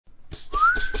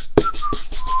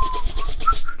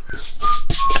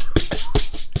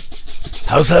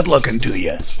How's that looking to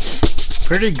you?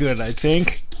 Pretty good, I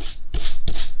think.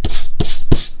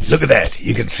 Look at that.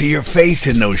 You can see your face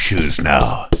in those shoes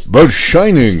now. The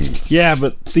Shining Yeah,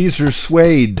 but these are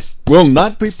suede. will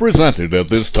not be presented at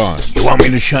this time, You want me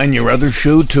to shine your other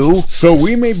shoe, too? so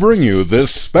we may bring you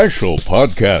this special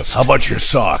podcast. How about your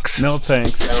socks? No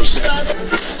thanks.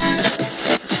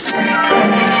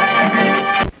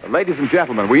 Ladies and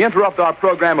gentlemen, we interrupt our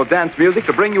program of dance music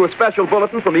to bring you a special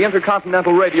bulletin from the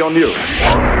Intercontinental Radio News.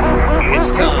 It's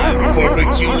time for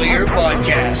Peculiar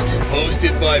Podcast,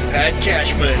 hosted by Pat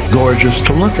Cashman Gorgeous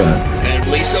to look at. and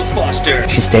Lisa Foster.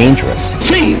 She's dangerous.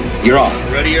 You're on.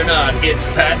 Ready or not, it's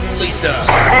Pat and Lisa.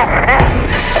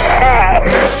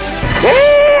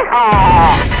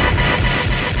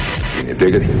 Can you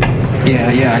dig it?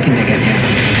 Yeah, I can dig it,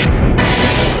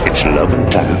 yeah. It's loving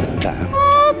time.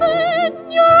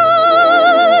 Open your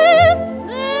eyes,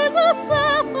 there's a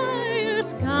sapphire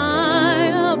sky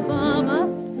above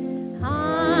us,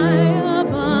 high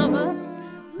above us.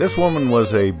 This woman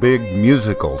was a big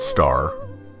musical star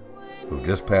who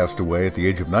just passed away at the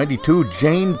age of 92.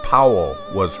 Jane Powell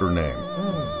was her name.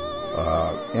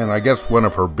 And I guess one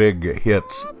of her big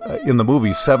hits in the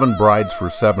movie Seven Brides for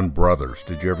Seven Brothers.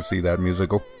 Did you ever see that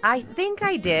musical? I think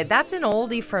I did. That's an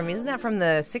oldie from, isn't that from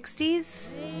the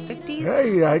 60s? 50s?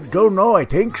 Hey, I don't know. I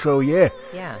think so, yeah.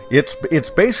 Yeah. It's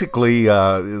basically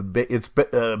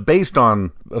based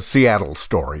on a Seattle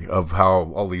story of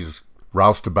how all these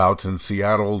roustabouts in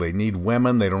Seattle, they need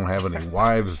women, they don't have any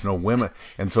wives, no women,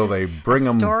 and so they bring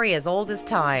them. Story as old as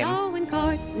time. Going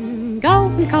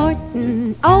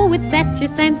courtin', oh, it sets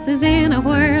your senses in a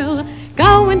whirl.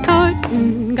 Going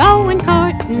courtin',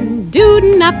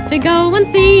 dudin' up to go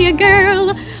and see a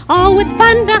girl. Oh, it's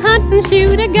fun to hunt and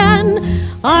shoot a gun,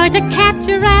 or to catch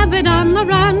a rabbit on the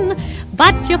run.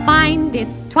 But you find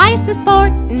it's twice the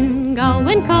sportin',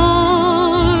 going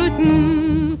courtin'.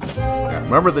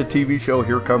 Remember the TV show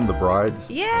Here Come the Brides?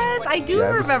 Yes, I do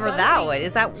Yeah, remember that one.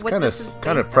 Is that what this is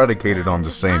Kind of based predicated on the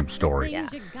same story, Yeah.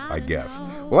 I guess.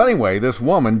 Well, anyway, this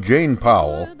woman, Jane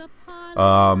Powell,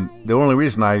 the only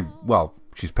reason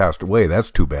she's passed away,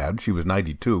 that's too bad. She was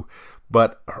 92.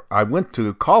 But I went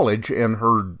to college, and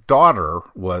her daughter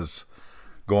was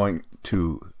going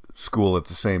to school at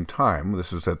the same time.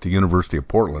 This is at the University of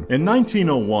Portland. In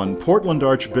 1901, Portland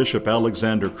Archbishop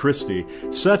Alexander Christie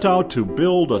set out to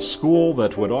build a school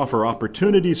that would offer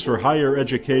opportunities for higher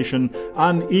education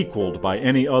unequaled by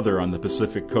any other on the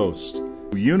Pacific Coast.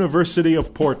 University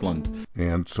of Portland.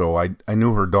 And so I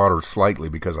knew her daughter slightly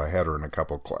because I had her in a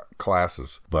couple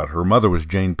classes. But her mother was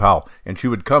Jane Powell, and she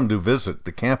would come to visit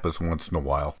the campus once in a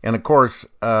while. And of course,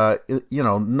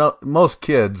 most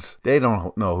kids, they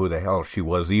don't know who the hell she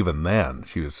was even then.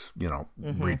 She was,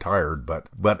 retired. But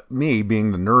me,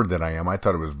 being the nerd that I am, I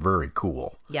thought it was very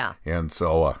cool. Yeah. And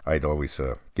so I'd always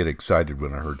get excited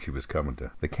when I heard she was coming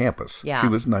to the campus. Yeah. She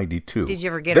was 92. Did you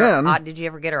ever get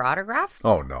her autograph?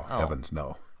 Oh, no. Oh. Heavens,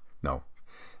 no.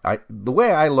 The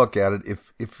way I look at it,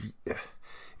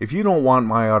 if you don't want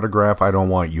my autograph, I don't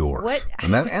want yours. What?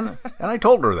 And I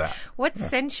told her that. What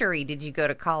century did you go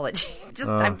to college?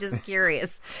 I'm just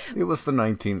curious. It was the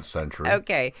 19th century.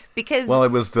 Okay, because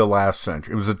it was the last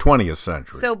century. It was the 20th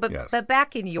century. So, yes. but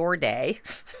back in your day.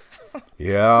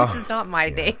 Yeah. Which is not my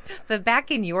day. But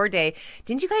back in your day,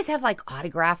 didn't you guys have like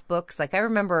autograph books? Like I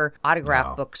remember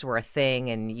autograph books were a thing,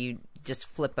 and you just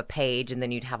flip a page and then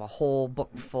you'd have a whole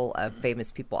book full of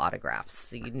famous people autographs.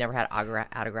 So you'd never had an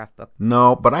autograph book?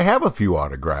 No, but I have a few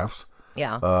autographs.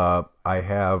 Yeah. I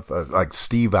have like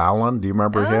Steve Allen. Do you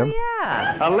remember him?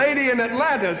 Yeah. A lady in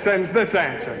Atlanta sends this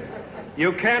answer.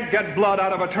 You can't get blood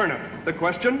out of a turnip. The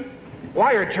question?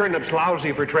 Why are turnips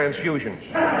lousy for transfusions?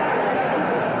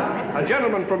 A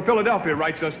gentleman from Philadelphia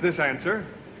writes us this answer.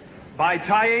 By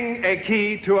tying a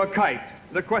key to a kite.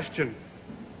 The question?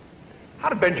 How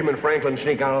did Benjamin Franklin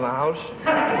sneak out of the house?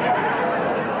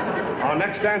 Our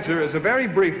next answer is a very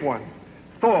brief one.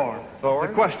 Thor.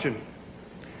 The question?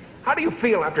 How do you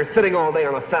feel after sitting all day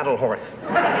on a saddle horse?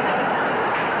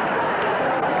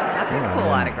 That's a cool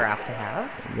autograph to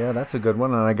have. Yeah, that's a good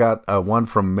one. And I got one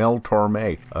from Mel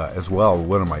Torme as well,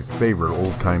 one of my favorite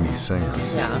old-timey singers.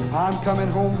 Yeah. I'm coming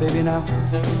home, baby, now.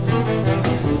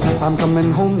 I'm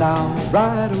coming home now,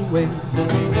 right away.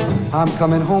 I'm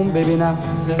coming home, baby, now.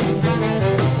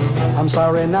 I'm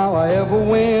sorry now I ever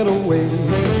went away.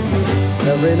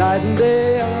 Every night and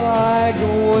day I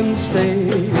go and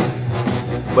stay.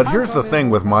 But here's the thing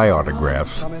with my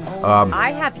autographs.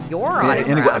 I have your autograph.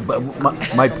 Anyway,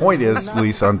 but my point is,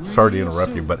 Lisa, I'm sorry to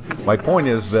interrupt you, but my point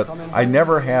is that I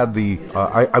never had the.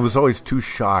 I was always too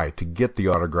shy to get the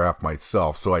autograph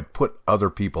myself, so I'd put other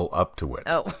people up to it.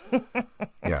 Oh.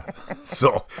 Yeah.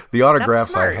 So the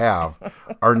autographs I have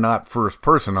are not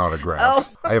first-person autographs.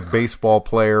 Oh. I have baseball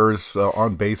players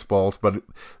on baseballs,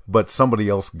 but somebody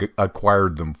else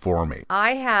acquired them for me.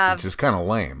 I have. Which is kind of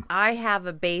lame. I have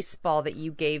a baseball that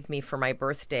you gave me for my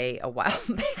birthday a while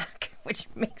back, which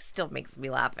still makes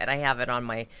me laugh, and I have it on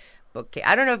my bookcase.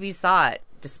 I don't know if you saw it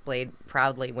displayed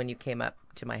proudly when you came up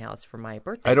to my house for my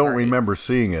birthday I don't party. remember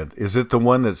seeing it. Is it the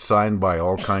one that's signed by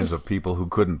all kinds of people who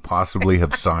couldn't possibly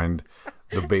have signed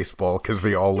the baseball because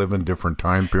they all live in different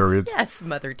time periods? Yes,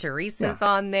 Mother Teresa's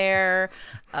on there.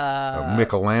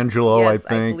 Michelangelo, yes, I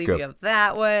think. I believe you have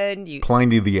that one.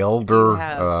 Pliny the Elder, you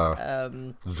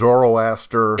have,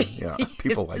 Zoroaster. Yeah,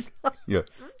 people like. Yeah.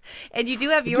 And you do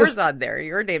have yours on there.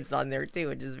 Your name's on there too,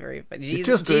 which is very funny.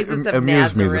 Jesus of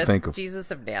amused Nazareth. Me to think of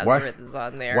Jesus of Nazareth is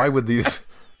on there. Why would these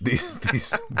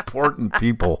important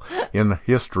people in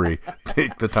history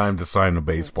take the time to sign a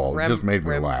baseball? It just made me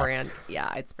Rembrandt. laugh.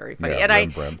 Yeah, it's very funny. Yeah,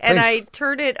 and I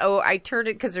turned it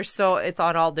because it's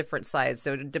on all different sides.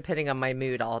 So depending on my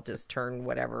mood, I'll just turn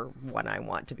whatever one I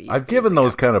want to be. I've given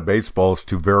those kind of baseballs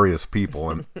to various people,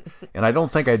 and I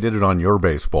don't think I did it on your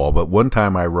baseball, but one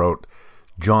time I wrote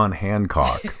John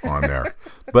Hancock on there,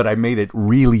 but I made it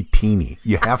really teeny.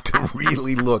 You have to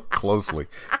really look closely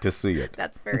to see it.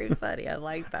 That's very funny. I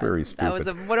like that. Very stupid.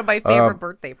 That was one of my favorite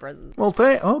birthday presents. Well,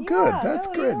 good. That's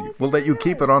good. Well, that you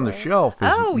keep it on the shelf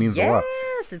means a lot.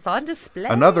 Yes, it's on display.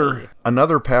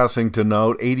 Another passing to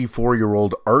note,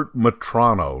 84-year-old Art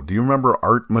Matrano. Do you remember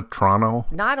Art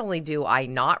Matrano? Not only do I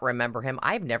not remember him,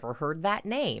 I've never heard that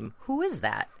name. Who is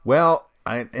that? Well,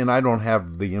 I don't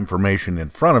have the information in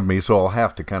front of me, so I'll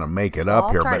have to kind of make it up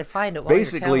here. I'll try to find it while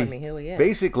you're telling me who he is.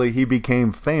 Basically, he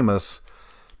became famous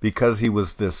because he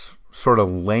was this sort of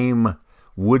lame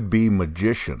would-be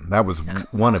magician. That was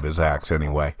one of his acts,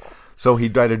 anyway. So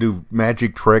he'd try to do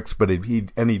magic tricks, but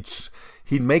he'd do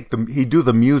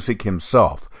the music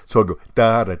himself. So I'd go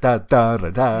da da da da da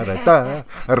da da da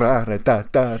da da da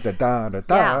da da da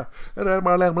da,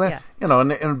 you know,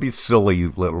 and it'd be silly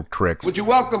little tricks. Would you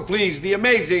welcome, please, the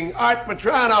amazing Art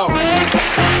Matrano?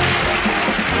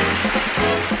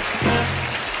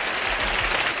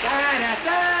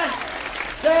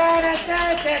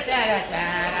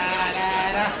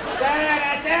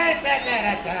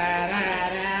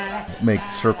 Make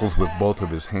circles with both of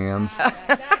his hands,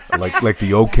 like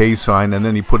the OK sign, and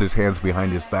then he put his hands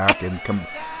behind his back and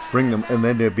bring them, and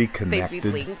then they'd be connected.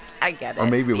 They'd be linked. I get it. Or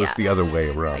maybe it was the other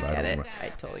way around. I don't know. I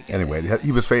totally get it. Anyway,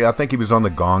 he was. I think he was on the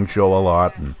Gong Show a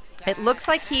lot. And it looks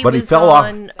like he But he was fell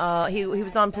on. He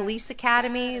was on Police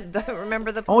Academy.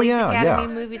 Remember the Police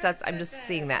Academy movies? I'm just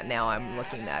seeing that now. I'm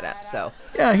looking that up. So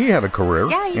yeah, he had a career.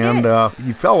 Yeah, he and did.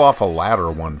 He fell off a ladder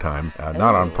one time,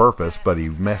 not on purpose, but he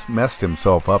messed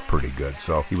himself up pretty good.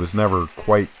 So he was never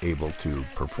quite able to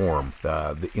perform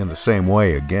in the same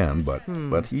way again. But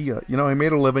he, he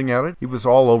made a living at it. He was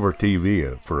all over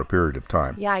TV for a period of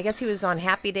time. Yeah, I guess he was on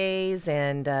Happy Days,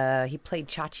 and he played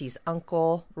Chachi's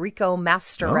uncle. Rico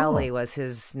Mastorelli was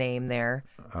his name there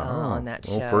on that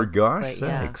show. Oh, for gosh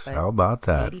sakes. How about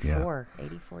that? 84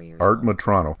 years Art old.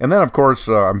 Matrano. And then, of course,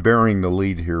 I'm bearing the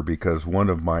lead here because one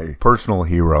of my personal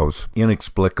heroes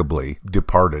inexplicably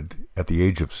departed at the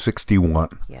age of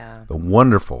 61. Yeah. The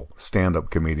wonderful stand-up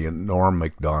comedian Norm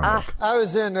MacDonald. I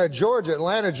was in Georgia,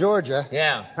 Atlanta, Georgia.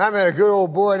 Yeah. I met a good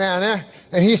old boy down there,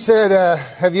 and he said,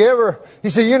 he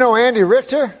said, you know Andy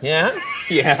Richter? Yeah?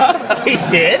 Yeah, he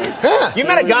did? Yeah. You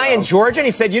met a guy in Georgia and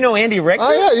he said, you know Andy Richter?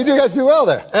 Oh, yeah, you guys do well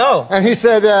there. Oh. And he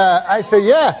said, I said,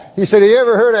 yeah. He said, have you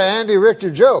ever heard of Andy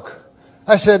Richter joke?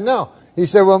 I said, no. He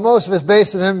said, well, most of it's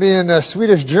based on him being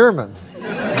Swedish-German.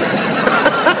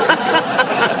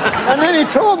 And then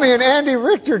he told me an Andy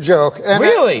Richter joke. And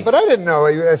Really? But I didn't know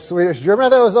he was Swedish-German. I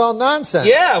thought it was all nonsense.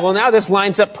 Yeah, well, now this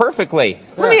lines up perfectly.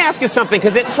 Let me ask you something,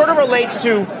 because it sort of relates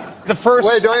to the first...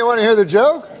 Wait, don't you want to hear the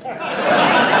joke? No.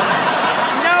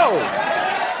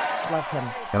 Love him.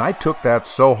 And I took that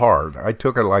so hard. I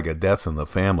took it like a death in the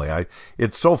family.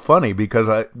 It's so funny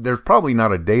because there's probably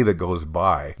not a day that goes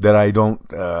by that I don't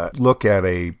look at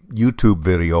a YouTube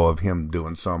video of him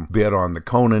doing some bit on the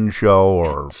Conan show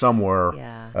or somewhere.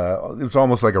 Yeah. It was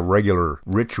almost like a regular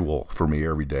ritual for me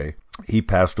every day. He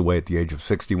passed away at the age of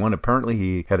 61. Apparently,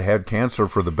 he had cancer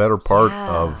for the better part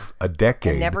of a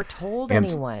decade. And never told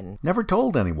anyone. Never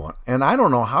told anyone. And I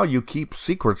don't know how you keep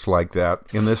secrets like that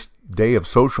in this day of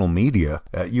social media.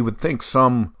 You would think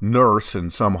some nurse in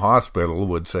some hospital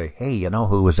would say, hey, you know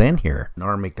who was in here?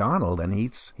 Norm MacDonald, and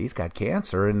he's got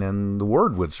cancer, and then the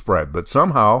word would spread. But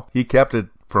somehow he kept it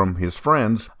from his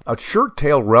friends. A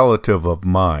shirt-tail relative of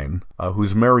mine,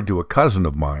 who's married to a cousin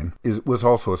of mine, was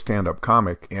also a stand-up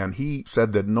comic, and he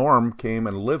said that Norm came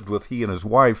and lived with he and his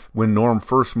wife when Norm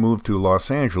first moved to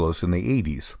Los Angeles in the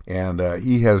 80s. And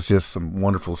he has just some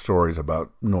wonderful stories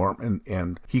about Norm,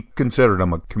 and he considered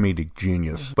him a comedic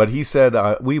genius. But he said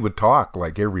we would talk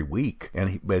like every week,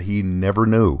 but he never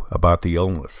knew about the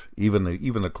illness, even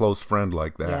a close friend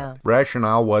like that. Yeah.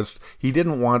 Rationale was he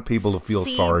didn't want people to feel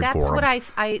sorry for him. That's what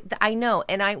I know.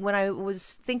 And when I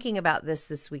was thinking about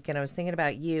this weekend, I was thinking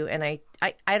about you, and I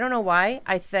don't know why.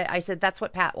 I said that's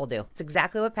what Pat will do. It's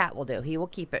exactly what Pat will do. He will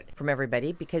keep it from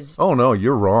everybody because... Oh, no,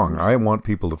 you're wrong. I want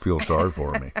people to feel sorry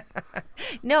for me.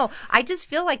 No, I just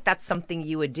feel like that's something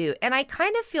you would do. And I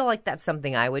kind of feel like that's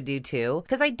something I would do too.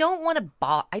 Because I don't want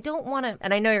to,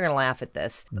 and I know you're going to laugh at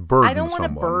this. I don't want to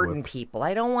burden people.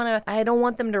 I don't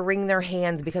want them to wring their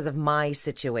hands because of my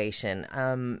situation.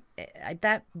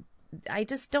 I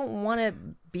just don't want to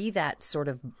be that sort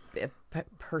of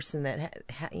person that,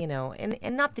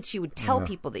 and not that you would tell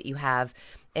people that you have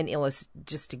an illness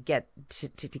just to get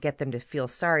them to feel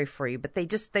sorry for you, but they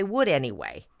would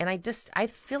anyway. And I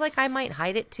feel like I might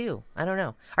hide it too. I don't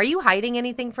know. Are you hiding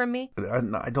anything from me?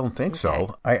 I don't think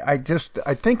so. I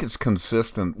think it's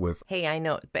consistent with... Hey, I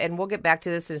know, and we'll get back to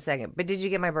this in a second, but did you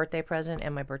get my birthday present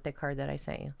and my birthday card that I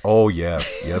sent you? Oh, yes.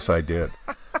 Yes, I did.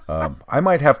 I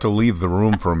might have to leave the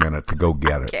room for a minute to go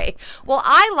get it. Okay. Well,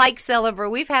 I like celebrate.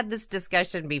 We've had this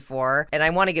discussion before, and I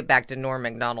want to get back to Norm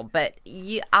MacDonald, but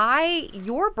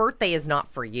your birthday is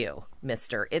not for you,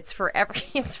 mister. It's for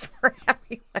everyone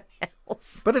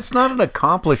else. But it's not an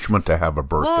accomplishment to have a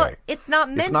birthday. Well, it's not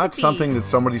meant to be. It's not something that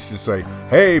somebody should say,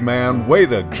 hey, man, way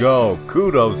to go.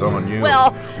 Kudos on you.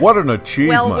 Well, what an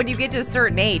achievement. Well, when you get to a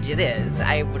certain age, it is,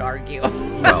 I would argue.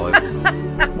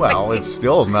 Well, it's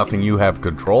still nothing you have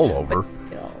control over.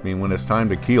 I mean, when it's time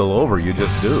to keel over, you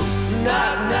just do.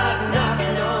 Knock, knock,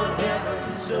 knocking on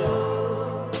heaven's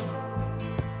door.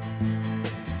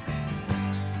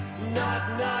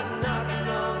 Knock, knock, knocking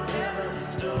on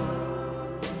heaven's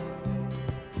door.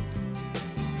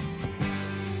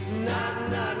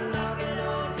 Knock, knock, knocking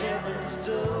on heaven's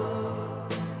door.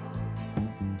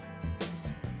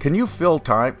 Can you fill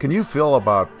time? Can you fill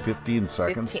about 15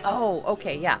 seconds? 15? Oh,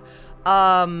 okay, yeah.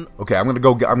 Okay, I'm gonna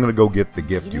go get the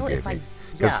gift you gave me.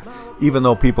 Because even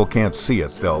though people can't see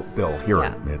it, they'll hear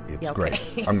it. It's great.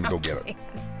 I'm gonna go get it.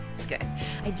 It's good.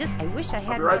 I wish I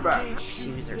had my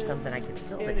shoes or something. I could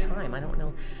fill the time. I don't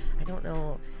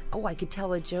know. Oh, I could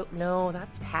tell a joke. No,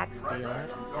 that's Pat's deal.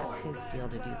 That's his deal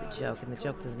to do the joke, and the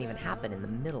joke doesn't even happen in the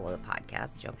middle of the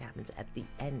podcast. The joke happens at the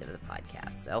end of the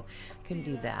podcast, so couldn't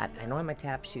do that. I don't have my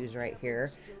tap shoes right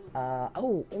here.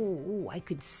 I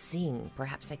could sing.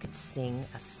 Perhaps I could sing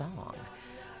a song.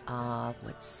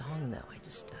 What song though?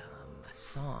 A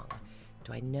song.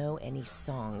 Do I know any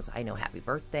songs? I know Happy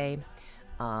Birthday.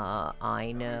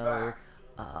 I know.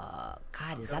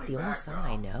 God, is that the only song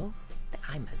I know?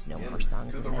 I must know more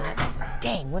songs than that.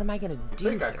 Dang, what am I going to do?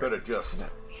 I think I could have just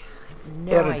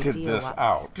edited this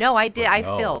out. No, I did. I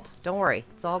filled. Don't worry.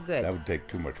 It's all good. That would take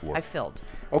too much work. I filled.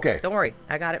 Okay. Don't worry.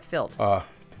 I got it filled.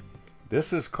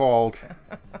 This is called...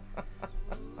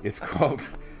 It's called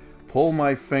Pull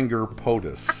My Finger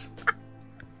POTUS.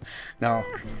 Now,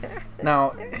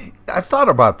 I've thought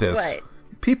about this. What?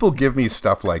 People give me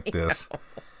stuff like this.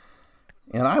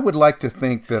 And I would like to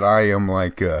think that I am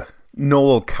like a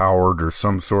Noel Coward or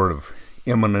some sort of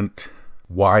eminent,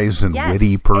 wise and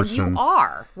witty person. And you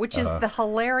are, which is the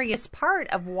hilarious part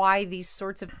of why these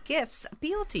sorts of gifts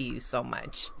appeal to you so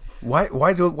much.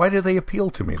 Why do they appeal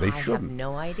to me? They shouldn't. I have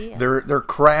no idea. They're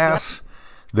crass. Yep.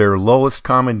 They're lowest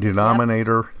common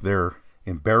denominator. Yep. They're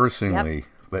embarrassingly,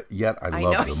 but yet I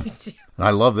love them. You do. And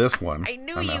I love this one. I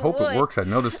knew and you I hope would. It works. I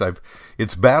noticed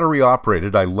it's battery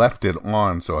operated. I left it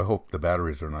on, so I hope the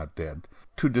batteries are not dead.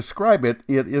 To describe it,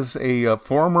 it is a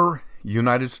former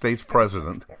United States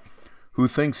president who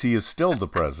thinks he is still the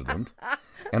president.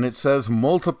 And it says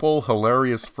multiple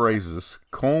hilarious phrases.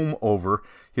 Comb over.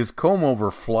 His comb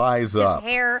over flies up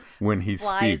hair when he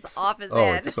flies speaks. Off his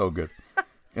head. It's so good.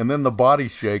 And then the body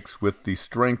shakes with the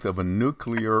strength of a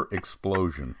nuclear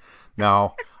explosion.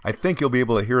 Now, I think you'll be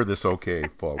able to hear this okay,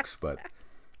 folks, but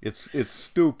It's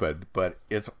stupid, but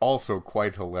it's also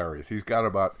quite hilarious. He's got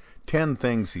about 10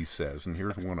 things he says, and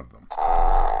here's one of them.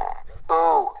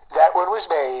 Oh, that one was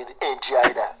made in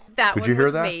China. Did you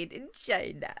hear that? Made in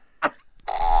China.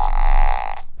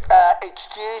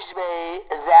 Excuse me,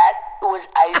 that was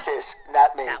ISIS,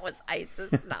 not me. That was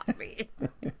ISIS, not me.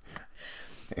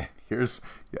 And here's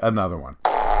another one.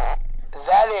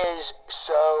 That is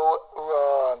so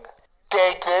wrong.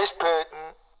 Take this,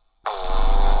 Putin.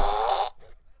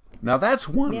 Now that's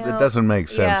one that doesn't make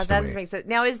sense to me. Yeah, that doesn't make sense.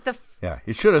 Now is the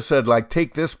he should have said like,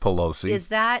 take this, Pelosi. is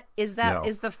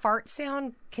the fart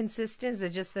sound consistent? Is it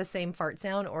just the same fart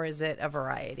sound, or is it a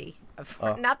variety of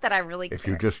not that I really care. If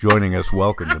you're just joining us,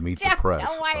 welcome to Meet the Press.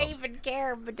 No, I even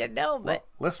care, but to know. But well,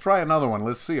 let's try another one.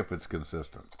 Let's see if it's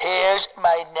consistent. Here's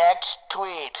my next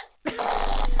tweet.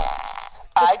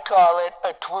 I call it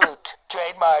a twoot.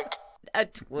 Trademark. A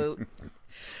twoot.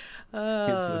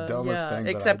 It's the dumbest thing.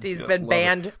 Except he's been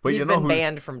banned. He's been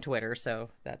banned from Twitter, so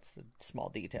that's a small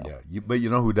detail. Yeah, but you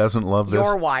know who doesn't love this?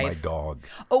 Your wife. My dog.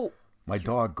 Oh, my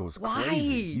dog goes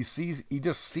crazy. He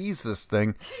just sees this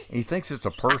thing, and he thinks it's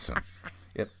a person.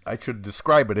 I should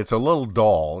describe it. It's a little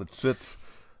doll. It sits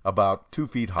about 2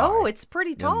 feet high. Oh, it's a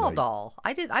pretty tall doll.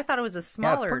 I thought it was a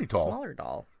smaller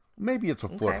doll. Maybe it's a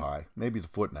foot high. Maybe it's a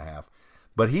foot and a half.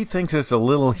 But he thinks it's a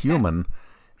little human.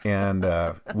 And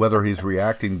whether he's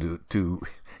reacting to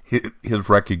his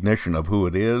recognition of who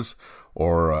it is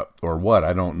or what,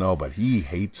 I don't know. But he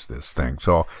hates this thing,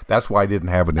 so that's why I didn't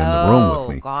have it in the room with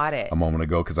me a moment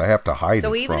ago, because I have to hide it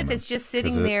from him. So even if it's just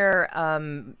sitting there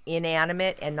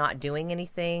inanimate and not doing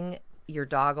anything, your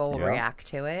dog will react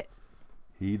to it.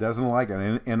 He doesn't like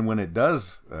it, and when it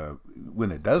does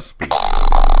speak,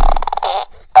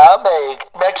 I'll make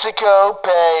Mexico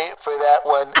pay for that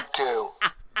one too.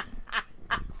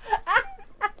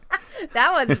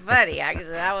 That was funny, actually.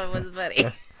 That one was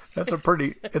funny. It's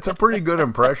a pretty good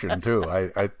impression too.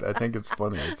 I think it's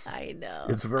funny. I know.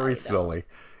 It's very silly,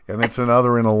 and it's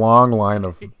another in a long line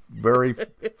of very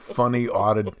funny,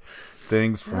 odd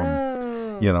things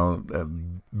from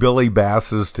Billy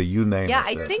Basses to you name it. Yeah,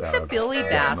 I think the Billy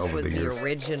Bass was the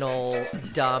original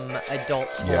dumb adult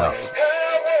toy. Yeah.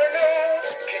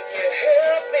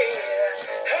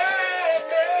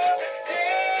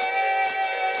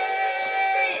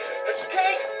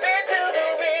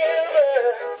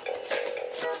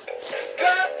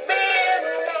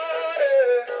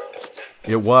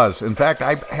 It was. In fact,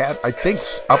 I had, I think,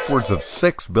 upwards of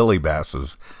 6 Billy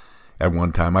Basses at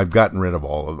one time. I've gotten rid of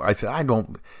all of them. I said, I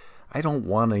don't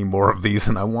want any more of these,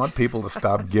 and I want people to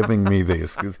stop giving me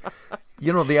these.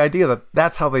 You know, the idea that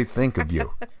that's how they think of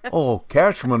you. Oh,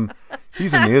 Cashman,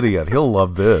 he's an idiot. He'll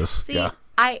love this. See,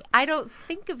 I don't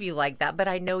think of you like that, but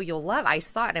I know you'll love it. I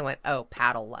saw it and I went, oh,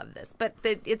 Pat'll love this. But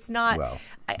it's not,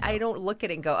 I don't look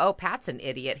at it and go, oh, Pat's an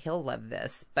idiot. He'll love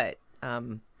this. But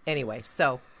anyway,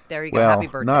 so... There you go. Happy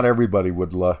birthday. Not everybody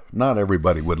would love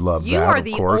that. You are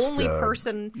the of course, only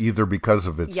person. Either because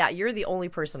of its. Yeah, you're the only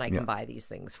person I can buy these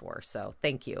things for. So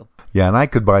thank you. Yeah, and I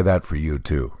could buy that for you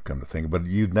too. Come to think, but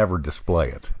you'd never display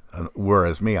it.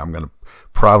 Whereas me, I'm going to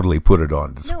proudly put it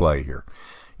on display here.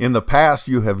 In the past,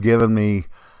 you have given me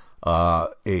a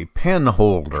pen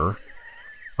holder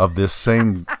of this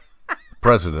same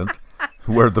president,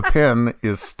 where the pen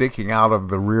is sticking out of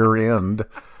the rear end.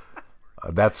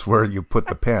 That's where you put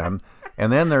the pen.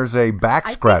 And then there's a back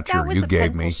scratcher you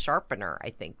gave me. Pencil sharpener.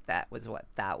 I think that was what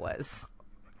that was.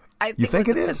 You think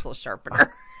it is? Pencil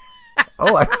sharpener.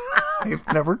 Oh, I've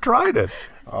never tried it.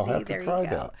 I'll have to try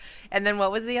that. And then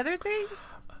what was the other thing?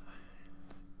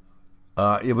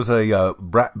 It was a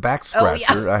back scratcher.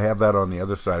 Oh, yeah. I have that on the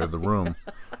other side of the room.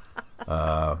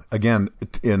 Again,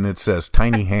 and it says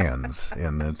Tiny Hands,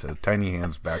 and it's a Tiny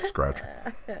Hands back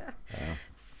scratcher.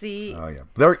 See? Oh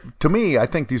yeah. To me, I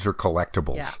think these are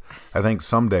collectibles. Yeah. I think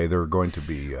someday they're going to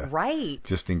be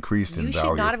just increased in value.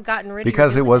 You should not have gotten rid of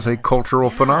because it was a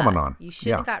cultural phenomenon. You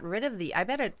should have gotten rid of the. I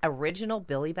bet an original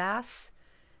Billy Bass.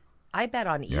 I bet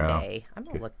on eBay. Yeah. I'm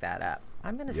gonna look that up.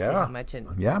 I'm gonna see how much.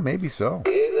 Yeah, maybe so.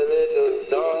 Here's a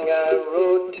little song I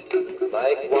wrote.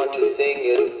 Might want to sing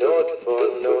it note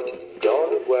for note.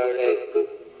 Don't worry.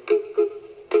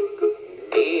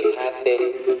 Be happy.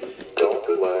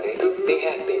 Don't worry, be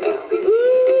happy now.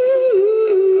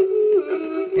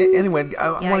 Anyway,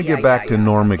 I want to get back to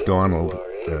Norm MacDonald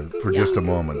for just a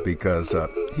moment, because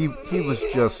he was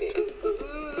just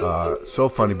so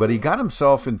funny, but he got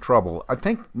himself in trouble. I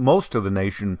think most of the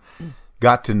nation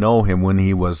got to know him when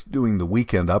he was doing the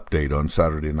Weekend Update on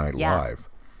Saturday Night Live,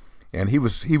 and he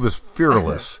was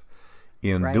fearless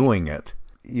in doing it.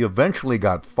 He eventually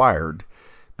got fired,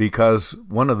 because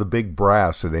one of the big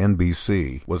brass at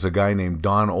NBC was a guy named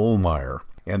Don Ohlmeyer,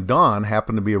 And Don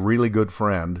happened to be a really good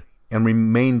friend and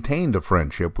maintained a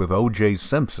friendship with O.J.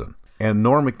 Simpson. And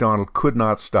Norm MacDonald could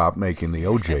not stop making the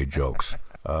O.J. jokes.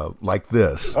 Like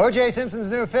this. O.J. Simpson's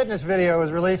new fitness video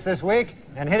was released this week,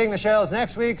 and hitting the shelves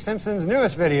next week, Simpson's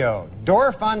newest video,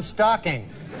 Dorf on Stocking.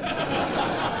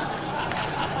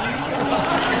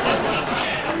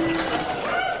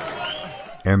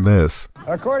 And this.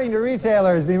 According to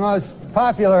retailers, the most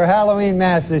popular Halloween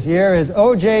mask this year is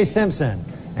O.J. Simpson.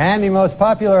 And the most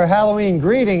popular Halloween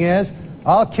greeting is,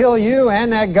 I'll kill you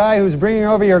and that guy who's bringing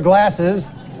over your glasses,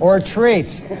 or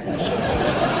treat.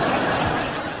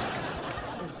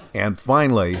 And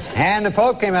finally... And the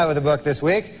Pope came out with a book this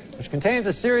week, which contains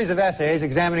a series of essays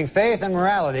examining faith and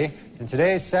morality in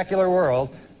today's secular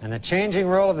world and the changing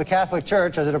role of the Catholic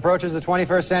Church as it approaches the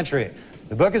 21st century.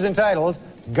 The book is entitled,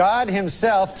 God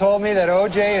Himself Told Me That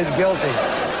O.J. is Guilty.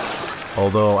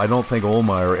 Although I don't think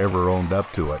Ohlmeyer ever owned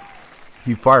up to it.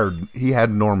 He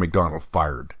had Norm MacDonald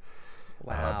fired.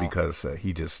 Wow. Because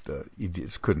he just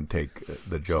couldn't take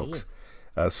the jokes.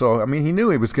 So, I mean, he knew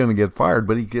he was going to get fired,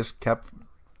 but he just kept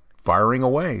firing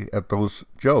away at those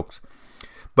jokes.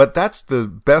 But that's the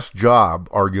best job,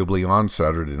 arguably, on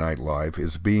Saturday Night Live,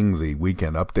 is being the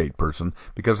weekend update person,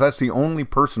 because that's the only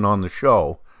person on the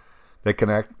show that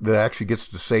that actually gets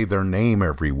to say their name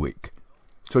every week.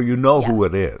 So you know who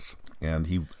it is.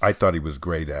 And I thought he was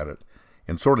great at it.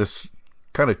 And sort of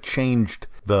kind of changed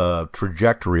the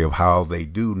trajectory of how they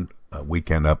do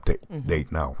weekend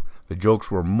update now. The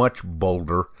jokes were much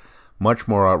bolder, much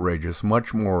more outrageous,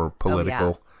 much more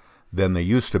political than they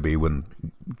used to be when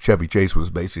Chevy Chase was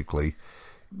basically,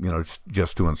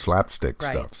 just doing slapstick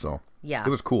stuff. So it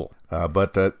was cool.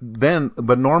 But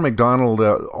Norm MacDonald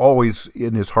always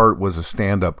in his heart was a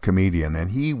stand-up comedian,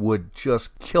 and he would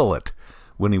just kill it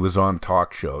when he was on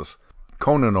talk shows.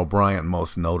 Conan O'Brien,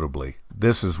 most notably.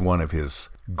 This is one of his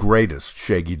greatest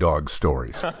Shaggy Dog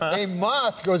stories. A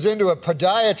moth goes into a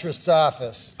podiatrist's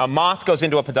office. A moth goes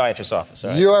into a podiatrist's office, all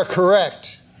right? You are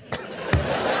correct.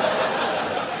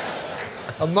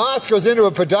 A moth goes into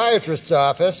a podiatrist's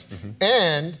office,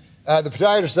 and the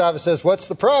podiatrist's office says, what's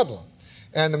the problem?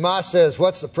 And the moth says,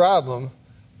 what's the problem?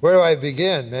 Where do I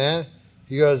begin, man?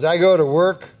 He goes, I go to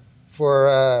work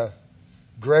for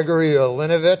Gregory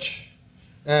Olinovich,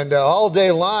 and all day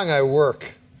long I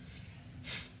work.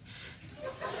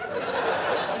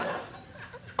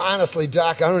 Honestly,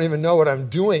 Doc, I don't even know what I'm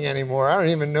doing anymore. I don't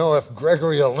even know if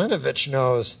Gregory Olinovich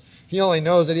knows. He only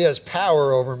knows that he has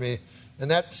power over me, and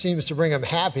that seems to bring him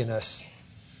happiness.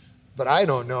 But I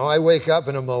don't know. I wake up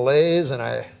in a malaise, and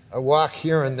I walk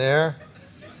here and there.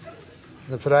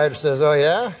 And the podiatrist says, oh,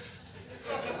 yeah?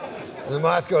 And the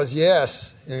moth goes,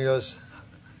 yes. And he goes,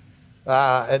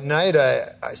 at night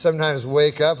I sometimes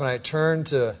wake up and I turn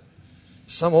to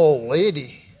some old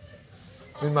lady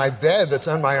in my bed that's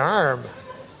on my arm.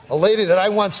 A lady that I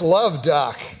once loved,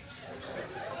 Doc.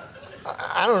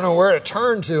 I don't know where to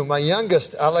turn to. My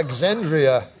youngest,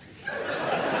 Alexandria.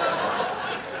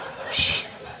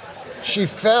 She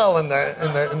fell in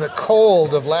the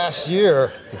cold of last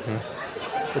year.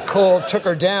 The cold took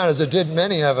her down, as it did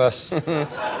many of us. And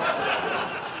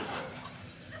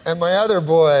my other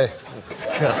boy.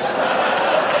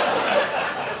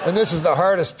 And this is the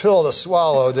hardest pill to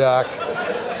swallow, Doc.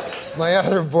 My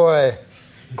other boy,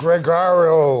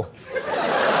 Gregorio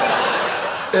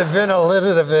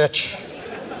Ivanilidovich.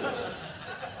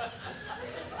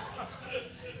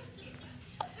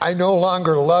 I no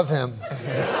longer love him.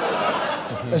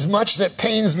 As much as it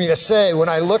pains me to say, when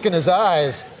I look in his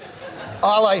eyes,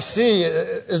 all I see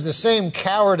is the same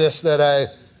cowardice that I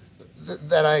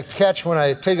catch when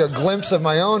I take a glimpse of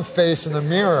my own face in the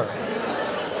mirror.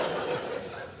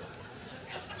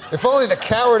 If only the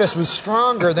cowardice was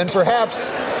stronger, then perhaps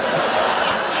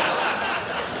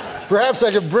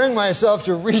I could bring myself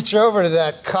to reach over to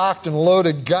that cocked and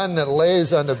loaded gun that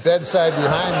lays on the bedside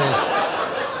behind me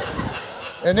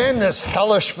and end this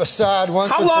hellish facade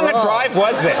once and for all. How long a drive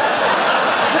was this?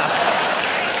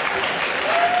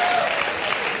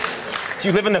 Do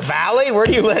you live in the valley? Where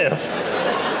do you live?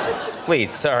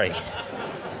 Please, sorry.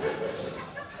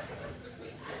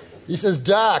 He says,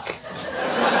 Doc,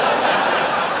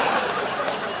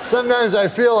 sometimes I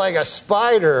feel like a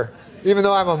spider, even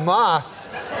though I'm a moth,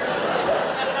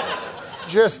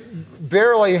 just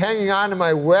barely hanging on to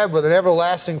my web with an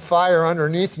everlasting fire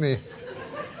underneath me.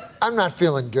 I'm not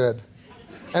feeling good.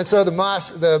 And so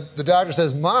the doctor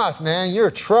says, Moth, man, you're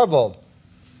troubled.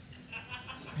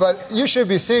 But you should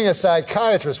be seeing a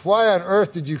psychiatrist. Why on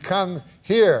earth did you come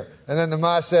here? And then the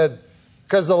moth said,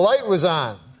 because the light was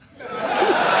on.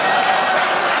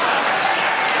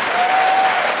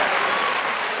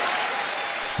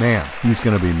 Man, he's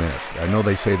going to be missed. I know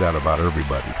they say that about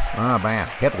everybody. Ah, man,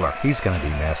 Hitler, he's going to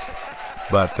be missed.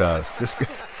 But this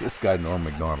guy, Norm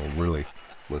MacDonald, really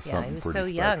was something pretty special.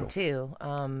 Yeah, he was so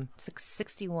young, too.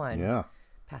 61. Yeah.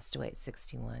 Passed away at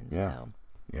 61, yeah. so.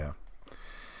 Yeah.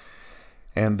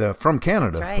 And from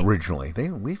Canada, right. Originally.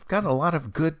 We've got a lot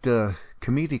of good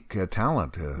comedic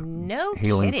talent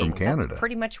hailing from Canada. That's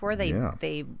pretty much where they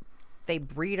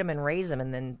breed them and raise them,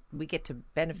 and then we get to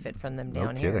benefit from them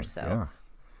down here. So. Yeah.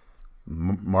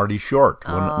 Marty Short,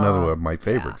 another of my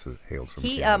favorites, hails from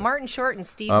Canada. Martin Short and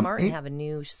Steve Martin have a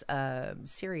new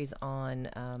series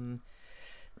on.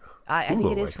 I think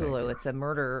it is Hulu. It's a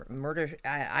murder.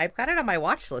 I've got it on my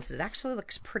watch list. It actually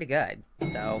looks pretty good.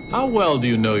 So. How well do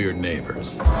you know your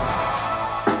neighbors?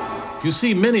 You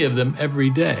see many of them every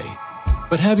day,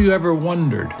 but have you ever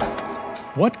wondered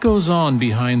what goes on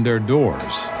behind their doors?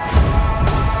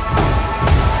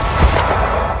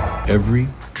 Every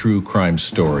true crime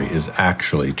story is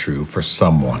actually true for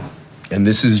someone. And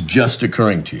this is just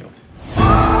occurring to you?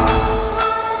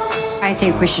 I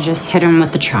think we should just hit him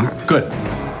with the charm. Good.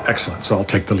 Excellent. So I'll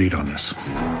take the lead on this.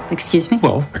 Excuse me?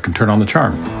 Well, I can turn on the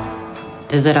charm.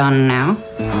 Is it on now?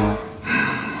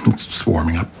 It's just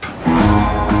warming up.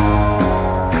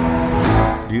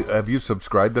 Have you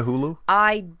subscribed to Hulu?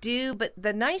 I do, but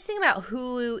the nice thing about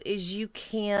Hulu is you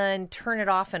can turn it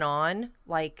off and on,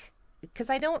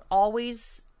 because I don't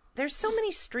always. There's so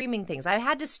many streaming things. I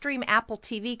had to stream Apple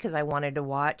TV because I wanted to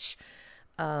watch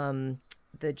the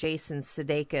Jason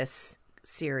Sudeikis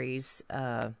series.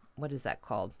 What is that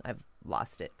called? I've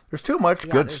lost it. There's too much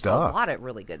good stuff. There's a lot of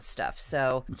really good stuff.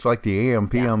 So it's like the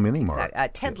AM/PM mini mart. Exactly.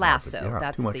 Ted Lasso. Yeah,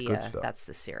 that's too much good stuff. That's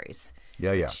the series.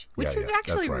 Yeah. Which is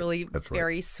actually right. really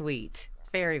very sweet.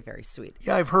 Very, very sweet.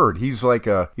 Yeah, I've heard he's like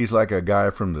a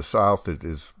guy from the South that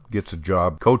gets a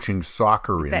job coaching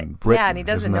soccer in Britain. Yeah, and he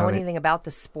doesn't know anything about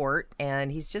the sport, and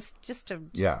he's just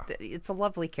it's a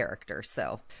lovely character.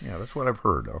 So yeah, that's what I've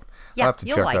heard. I'll have to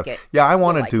you'll check like that. it. Yeah, I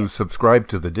wanted to subscribe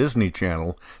to the Disney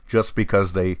Channel just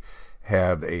because they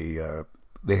had the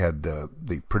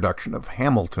production of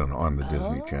Hamilton on the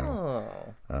Disney Channel.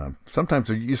 Sometimes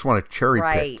you just want to cherry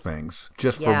pick things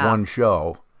just for one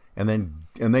show. And then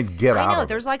get out. I know of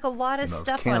there's it, a lot of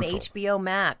stuff cancel. on HBO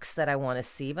Max that I want to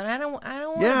see, but I don't want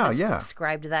to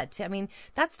subscribe to that too. I mean,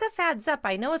 that stuff adds up.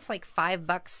 I know it's like $5,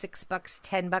 $6,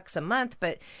 $10 a month,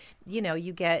 but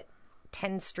you get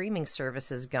 10 streaming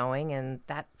services going, and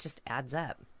that just adds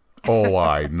up. Oh,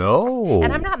 I know.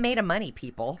 And I'm not made of money,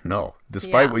 people. No,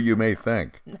 despite what you may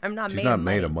think. I'm not She's not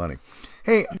made of money.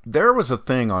 Hey, there was a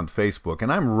thing on Facebook,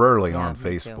 and I'm rarely on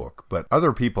Facebook, but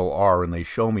other people are, and they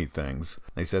show me things.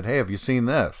 They said, hey, have you seen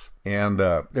this? And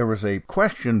there was a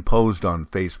question posed on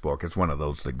Facebook. It's one of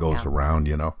those that goes around,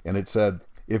 and it said,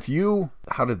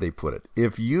 how did they put it?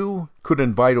 If you could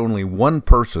invite only one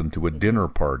person to a dinner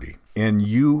party, and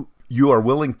you are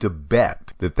willing to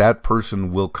bet that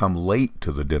person will come late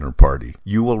to the dinner party,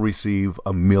 you will receive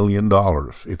 $1 million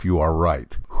if you are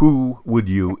right. Who would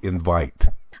you invite?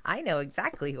 I know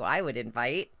exactly who I would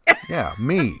invite. Yeah,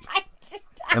 me.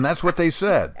 And that's what they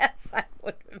said. Yes, I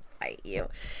would invite you.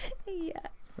 Yeah.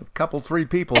 Three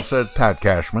people said Pat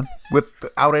Cashman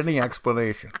without any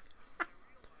explanation.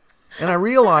 And I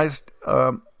realized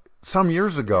some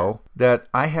years ago that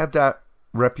I had that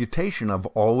reputation of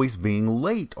always being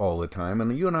late all the time.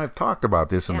 And you and I have talked about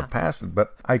this in the past,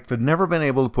 but I've never been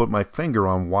able to put my finger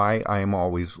on why I am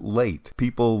always late.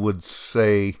 People would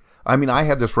say, I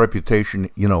had this reputation,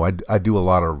 I do a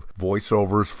lot of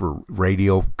voiceovers for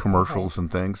radio commercials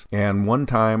and things. And one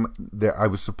time I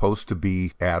was supposed to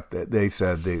be they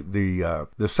said the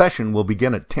session will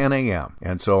begin at 10 a.m.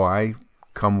 And so I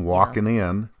come walking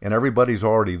in, and everybody's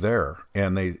already there.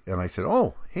 And I said,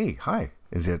 oh, hey, hi.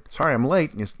 Sorry, I'm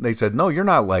late. And they said, no, you're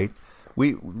not late.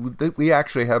 We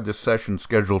actually have this session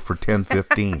scheduled for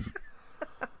 10:15.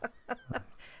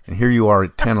 And here you are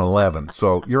at 10:11,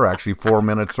 so you're actually 4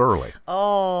 minutes early.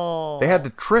 Oh. They had to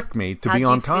trick me to be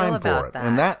on time for it.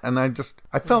 That? And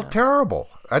I felt terrible.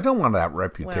 I don't want that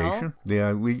reputation.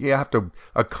 You have to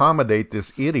accommodate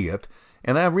this idiot.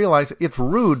 And I realize it's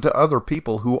rude to other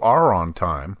people who are on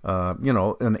time,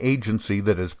 an agency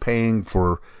that is paying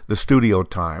for the studio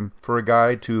time for a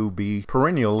guy to be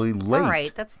perennially late. All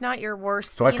right, that's not your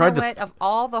worst. So I tried to of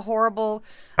all the horrible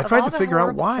figure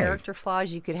out why character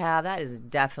flaws you could have, that is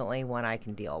definitely one I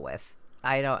can deal with.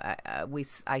 I don't.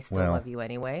 I still love you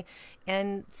anyway.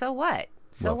 And so what?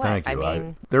 So what? Thank you. I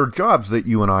mean, there are jobs that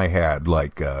you and I had,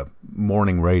 like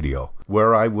morning radio,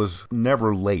 where I was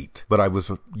never late, but I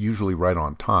was usually right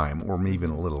on time, or maybe even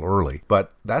a little early.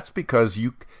 But that's because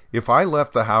if I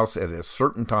left the house at a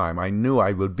certain time, I knew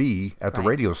I would be at the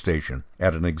radio station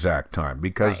at an exact time,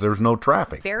 because there's no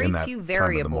traffic. Very few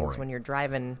variables when you're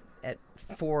driving at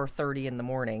 4:30 in the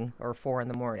morning or 4 in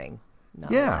the morning.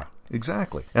 Yeah,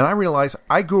 exactly. And I realized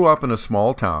I grew up in a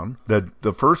small town.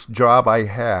 The first job I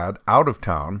had out of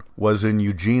town was in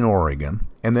Eugene, Oregon.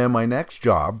 And then my next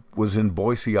job was in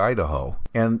Boise, Idaho.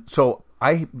 And so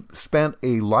I spent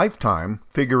a lifetime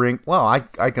figuring, well, I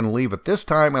can leave at this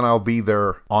time and I'll be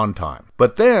there on time.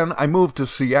 But then I moved to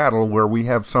Seattle, where we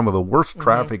have some of the worst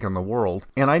traffic in the world,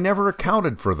 and I never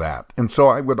accounted for that. And so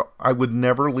I would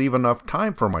never leave enough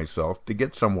time for myself to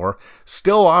get somewhere,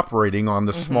 still operating on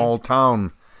the small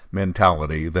town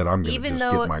mentality that I'm going to just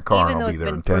get in my car and I'll be there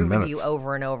in 10 minutes. You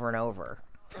over and over and over.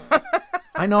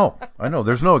 I know.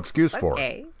 There's no excuse for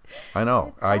it. I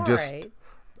know.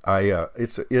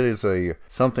 It is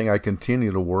something I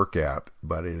continue to work at,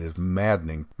 but it is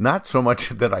maddening. Not so much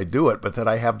that I do it, but that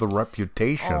I have the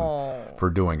reputation for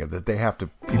doing it. That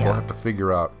people have to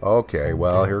figure out. Okay,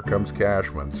 well, here comes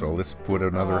Cashman, so let's put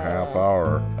another half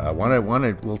hour.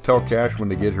 We'll tell Cashman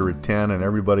to get here at 10, and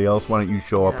everybody else, why don't you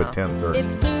show up at 10:30?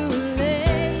 It's too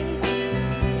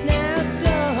late now,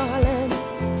 darling.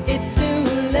 It's too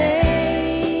late.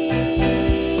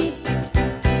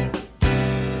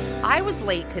 I was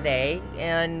late today,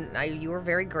 and you were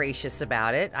very gracious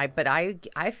about it. But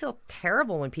I feel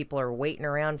terrible when people are waiting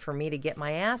around for me to get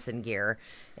my ass in gear.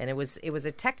 And it was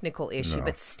a technical issue,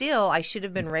 but still, I should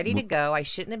have been ready to go. I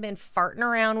shouldn't have been farting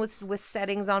around with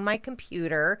settings on my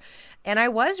computer, and I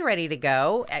was ready to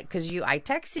go because I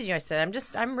texted you. I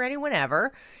said I'm ready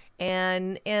whenever,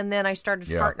 and then I started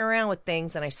farting around with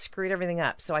things, and I screwed everything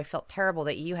up. So I felt terrible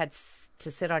that you had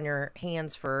to sit on your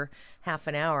hands for half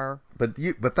an hour. But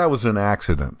that was an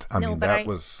accident. I mean, that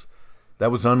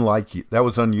was unlike you. That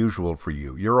was unusual for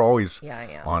you. You're always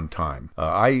on time.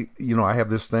 I have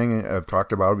this thing, I've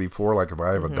talked about it before, like if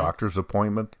I have a doctor's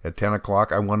appointment at 10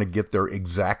 o'clock, I want to get there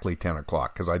exactly 10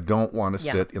 o'clock because I don't want to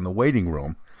sit in the waiting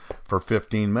room for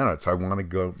 15 minutes. I want to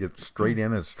go get straight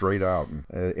in and straight out. And,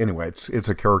 anyway, it's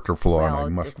a character flaw, and I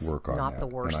must work on that. It's not the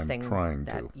worst thing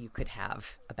that you could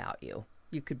have about you.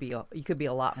 You could be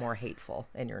a lot more hateful,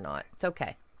 and you're not. It's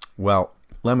okay. Well,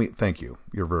 thank you.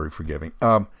 You're very forgiving.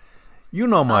 You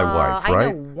know my wife, right?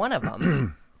 I know one of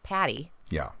them, Patty.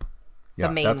 Yeah. The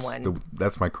main one.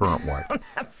 That's my current wife.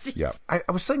 Yeah. I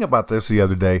was thinking about this the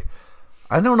other day.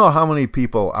 I don't know how many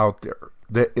people out there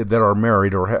that are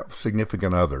married or have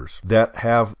significant others that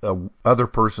have a other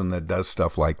person that does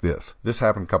stuff like this. This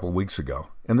happened a couple of weeks ago.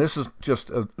 And this is just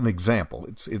an example.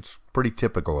 It's pretty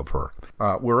typical of her.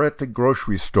 We're at the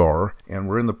grocery store, and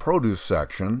we're in the produce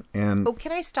section. And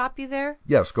can I stop you there?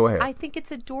 Yes, go ahead. I think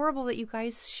it's adorable that you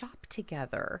guys shop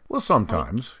together. Well,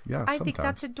 sometimes. I think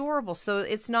that's adorable. So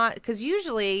it's not, because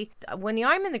usually when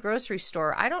I'm in the grocery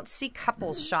store, I don't see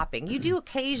couples shopping. You do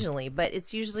occasionally, but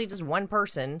it's usually just one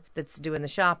person that's doing the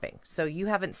shopping. So you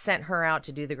haven't sent her out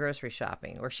to do the grocery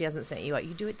shopping, or she hasn't sent you out.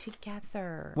 You do it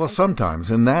together. Well, sometimes,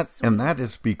 and that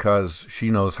is because she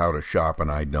knows how to shop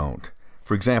and I don't.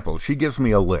 For example, she gives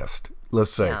me a list. Let's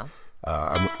say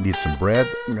I need some bread.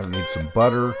 I'm going to need some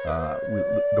butter.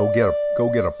 Go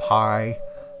get a pie.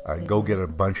 Go get a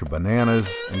bunch of bananas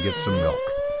and get some milk.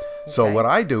 Okay. So what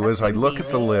I do is I look at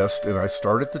the list and I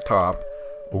start at the top.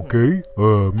 Okay,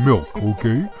 milk.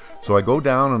 Okay, so I go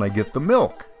down and I get the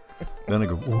milk. Then I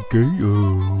go, okay,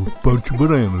 bunch of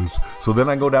bananas. So then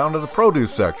I go down to the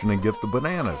produce section and get the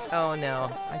bananas. Oh, no.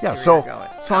 So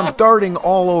I'm darting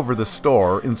all over the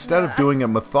store instead of doing it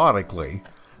methodically,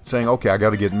 saying, okay, I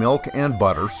got to get milk and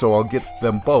butter, so I'll get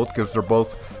them both because they're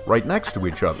both right next to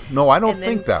each other. No, I don't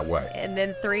think that way. And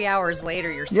then 3 hours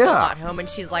later, you're still not home, and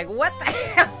she's like, what the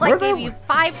hell? I gave you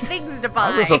 5 things to buy.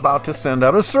 I was about to send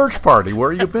out a search party.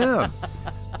 Where you been?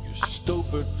 You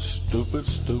stupid, stupid,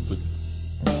 stupid.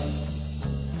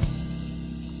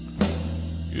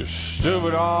 You're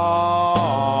stupid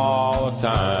all the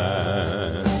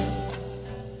time.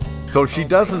 So she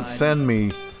doesn't send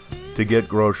me to get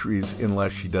groceries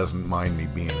unless she doesn't mind me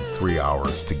being 3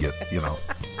 hours to get,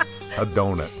 a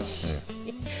donut.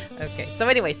 Yeah. Okay. So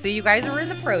anyway, so you guys are in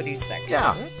the produce section.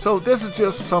 Yeah. So this is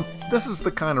this is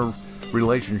the kind of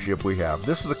relationship we have.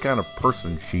 This is the kind of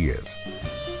person she is.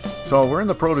 So we're in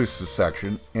the produce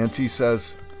section, and she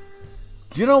says,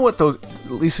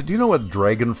 Lisa, do you know what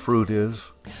dragon fruit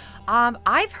is?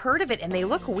 I've heard of it, and they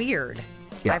look weird.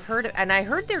 Yeah. I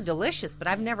heard they're delicious, but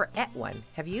I've never ate one.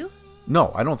 Have you?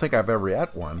 No, I don't think I've ever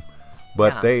had one.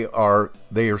 But they are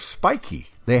spiky.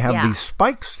 They have these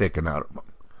spikes sticking out of them.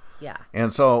 Yeah.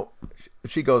 And so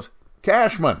she goes,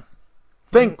 Cashman,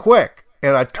 think quick.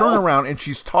 And I turn around, and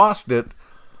she's tossed it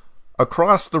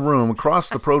across the room, across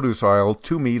the produce aisle,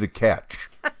 to me to catch,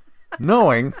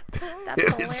 knowing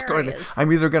it's going to.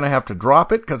 I'm either going to have to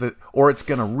drop it or it's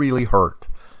going to really hurt.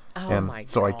 Oh, my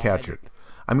so God. I catch it.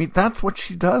 I mean, that's what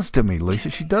she does to me, Lisa.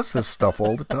 She does this stuff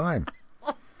all the time.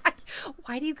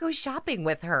 Why do you go shopping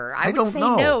with her? I would don't say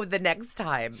know. no the next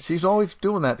time. She's always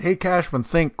doing that. Hey, Cashman,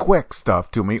 think quick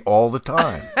stuff to me all the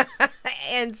time.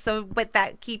 And so, but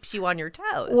that keeps you on your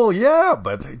toes. Well, yeah,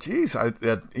 but geez, I'm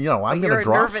going to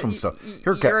drop some stuff.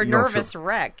 You're a nervous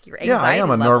wreck. Your anxiety I am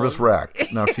a levels. nervous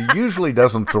wreck. Now, she usually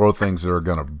doesn't throw things that are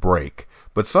going to break,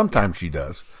 but sometimes she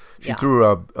does. She threw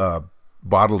a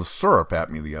bottle of syrup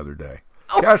at me the other day.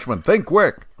 Cashman, think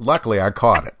quick. Luckily, I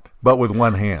caught it, but with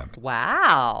one hand.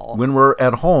 Wow. When we're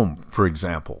at home, for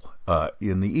example,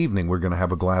 in the evening, we're going to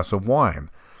have a glass of wine.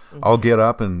 I'll get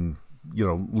up and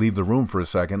leave the room for a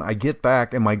second. I get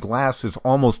back and my glass is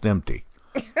almost empty.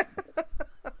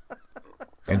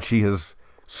 And she has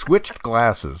switched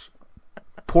glasses,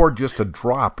 poured just a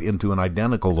drop into an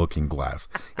identical looking glass,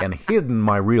 and hidden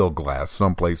my real glass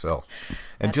someplace else.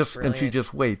 And she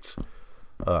just waits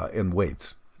and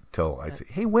waits till I say,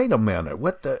 "Hey, wait a minute.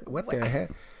 What the heck?"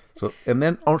 So and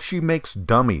then she makes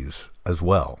dummies as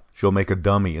well. She'll make a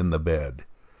dummy in the bed.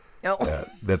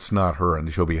 That's not her,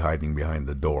 and she'll be hiding behind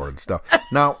the door and stuff.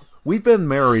 Now, we've been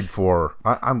married for,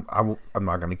 I'm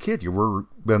not going to kid you, we've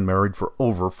been married for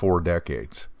over 4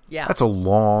 decades. Yeah. That's a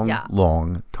long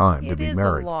time to be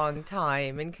married. It is a long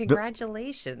time, and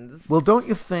congratulations. Well, don't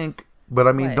you think,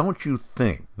 don't you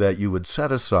think that you would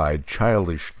set aside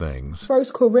childish things? 1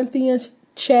 Corinthians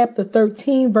chapter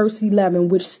 13, verse 11,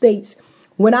 which states,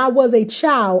 "When I was a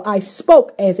child, I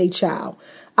spoke as a child.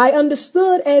 I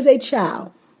understood as a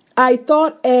child. I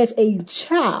thought as a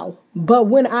child, but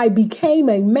when I became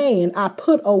a man, I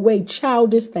put away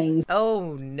childish things."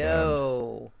 Oh,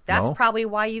 no. That's probably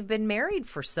why you've been married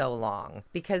for so long,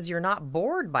 because you're not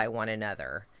bored by one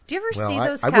another. Do you ever see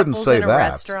those couples in a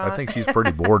restaurant? I think she's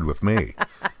pretty bored with me.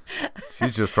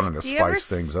 She's just trying to spice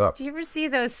things up. Do you ever see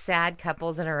those sad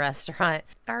couples in a restaurant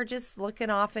are just looking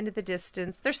off into the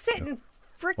distance? They're sitting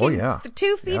freaking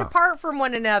 2 feet apart from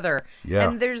one another. Yeah.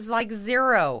 And there's like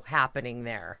zero happening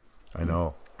there. I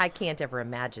know. I can't ever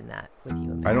imagine that with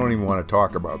you. I don't even want to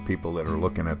talk about people that are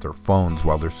looking at their phones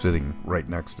while they're sitting right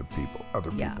next to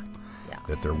other people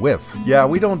that they're with. Yeah,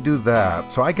 we don't do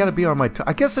that. So I got to be on my toes.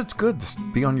 I guess it's good to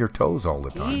be on your toes all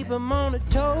the time. Keep them on the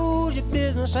toes, your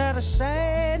business out of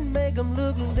sight. Make them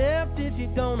look left if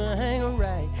you're gonna hang a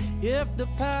right. If the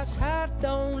pot's hot,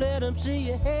 don't let them see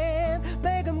your hand.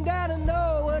 Make them gotta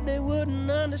know what they wouldn't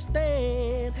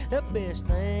understand. The best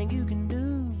thing you can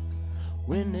do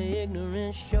when the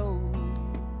ignorance shows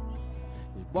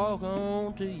is walk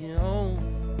on to your own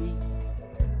feet.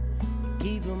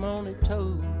 Keep them on their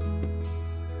toes.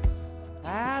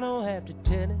 I don't have to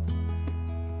tell it,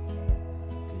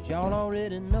 'cause y'all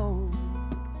already know.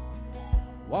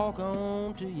 Walk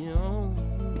on to your own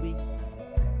feet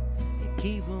and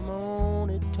keep them on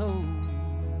their toes.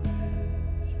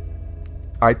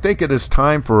 I think it is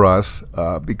time for us,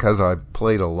 because I've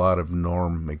played a lot of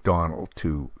Norm MacDonald,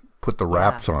 to put the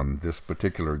raps on this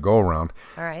particular go-around.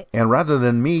 All right. And rather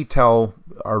than me tell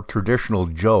our traditional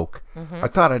joke, I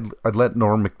thought I'd let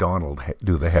Norm MacDonald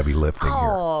do the heavy lifting here.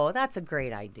 Oh, that's a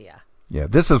great idea. Yeah,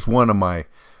 this is one of my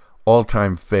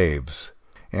all-time faves.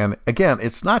 And again,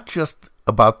 it's not just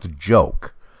about the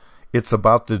joke. It's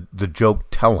about the joke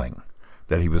telling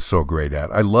that he was so great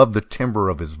at. I love the timbre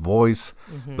of his voice,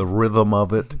 the rhythm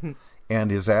of it,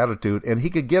 and his attitude. And he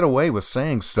could get away with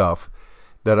saying stuff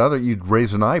that you'd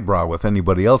raise an eyebrow with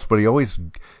anybody else, but he always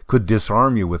could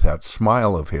disarm you with that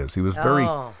smile of his. He was very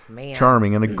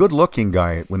charming and a good-looking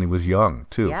guy when he was young,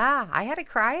 too. Yeah, I had a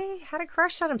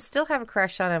crush on him. Still have a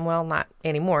crush on him. Well, not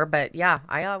anymore, but yeah,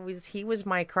 he was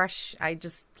my crush. I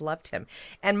just loved him.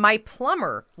 And my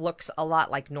plumber looks a lot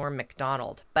like Norm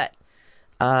MacDonald, but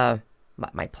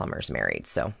my plumber's married,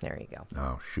 so there you go.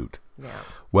 Oh, shoot. Yeah.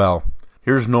 Well,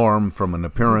 here's Norm from an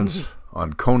appearance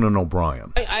on Conan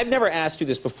O'Brien. I've never asked you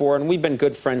this before, and we've been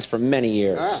good friends for many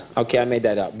years. Okay, I made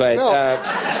that up. But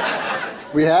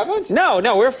we haven't? No,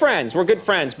 we're friends. We're good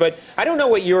friends. But I don't know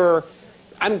what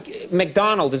I'm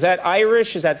MacDonald. Is that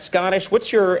Irish? Is that Scottish?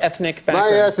 What's your ethnic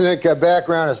background? My ethnic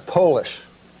background is Polish.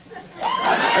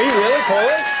 Are you really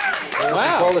Polish?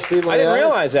 Wow. Polish people, I didn't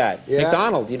realize that. Yeah.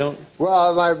 MacDonald, you don't...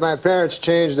 Well, my parents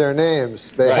changed their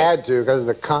names. They had to because of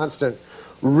the constant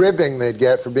ribbing they'd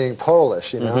get for being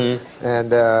Polish, you know. And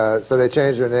so they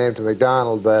changed their name to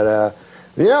MacDonald. But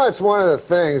you know, it's one of the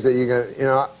things that you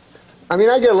know. I mean,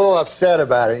 I get a little upset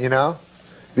about it, you know,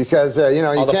 because you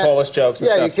know, you all the can't, Polish jokes.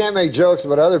 And you can't make jokes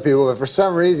about other people, but for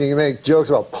some reason you make jokes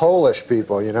about Polish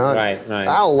people, you know. Right. I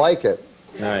don't like it.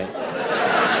 Right.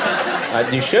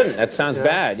 You shouldn't. That sounds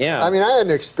bad. Yeah. I mean, I had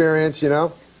an experience, you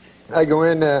know. I go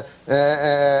in and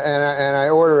I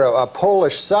order a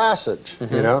Polish sausage,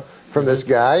 you know, from this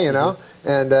guy, you know,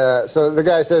 and so the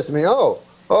guy says to me, "Oh,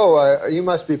 you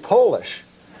must be Polish,"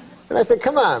 and I said,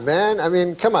 "Come on, man. I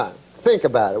mean, come on, think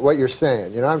about it. What you're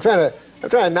saying, you know. I'm trying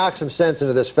to knock some sense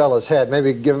into this fellow's head.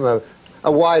 Maybe give him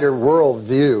a wider world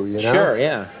view, you know." Sure.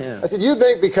 Yeah. I said, "You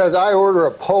think because I order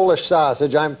a Polish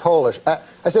sausage, I'm Polish?"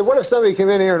 I said, "What if somebody came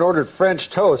in here and ordered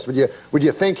French toast? Would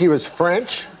you think he was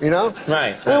French? You know?"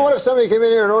 Right. I mean, what if somebody came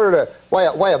in here and ordered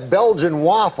a Belgian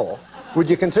waffle? Would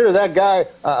you consider that guy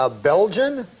a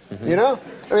Belgian? You know?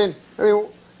 I mean,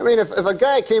 if a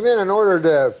guy came in and ordered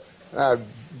a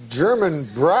German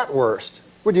bratwurst,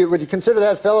 would you consider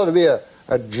that fellow to be a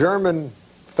German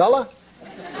fella?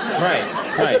 Right.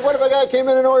 I said, what if a guy came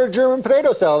in and ordered German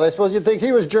potato salad? I suppose you'd think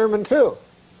he was German too.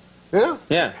 Yeah?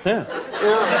 Yeah. You know,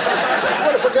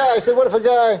 what if a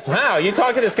guy... Wow, you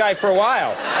talked to this guy for a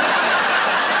while.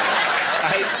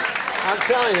 I'm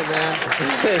telling you, man.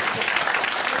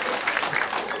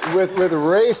 With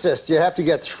racists, you have to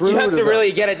get through You have to them.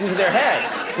 really get it into their head.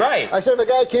 Right. I said, if a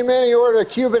guy came in and he ordered a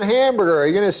Cuban hamburger, are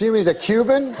you going to assume he's a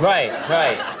Cuban? Right.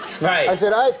 I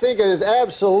said, I think it is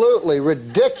absolutely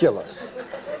ridiculous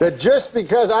that just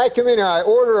because I come in here, I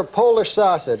order a Polish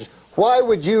sausage, why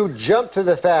would you jump to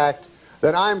the fact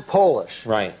that I'm Polish?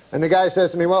 Right. And the guy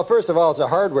says to me, well, first of all, it's a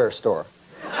hardware store.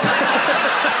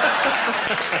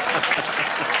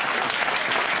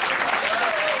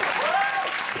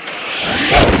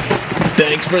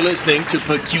 Thanks for listening to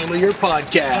Peculiar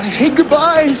Podcast. Hey,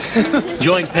 goodbyes.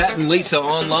 Join Pat and Lisa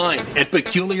online at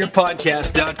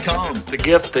peculiarpodcast.com. The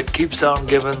gift that keeps on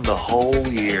giving the whole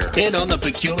year. And on the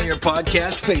Peculiar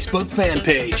Podcast Facebook fan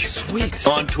page. Sweet.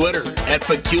 On Twitter at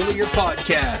Peculiar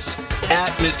Podcast,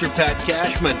 at Mr. Pat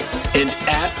Cashman, and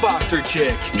at Foster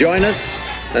Chick. Join us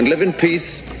and live in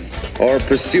peace, or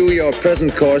pursue your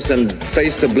present course and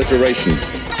face obliteration.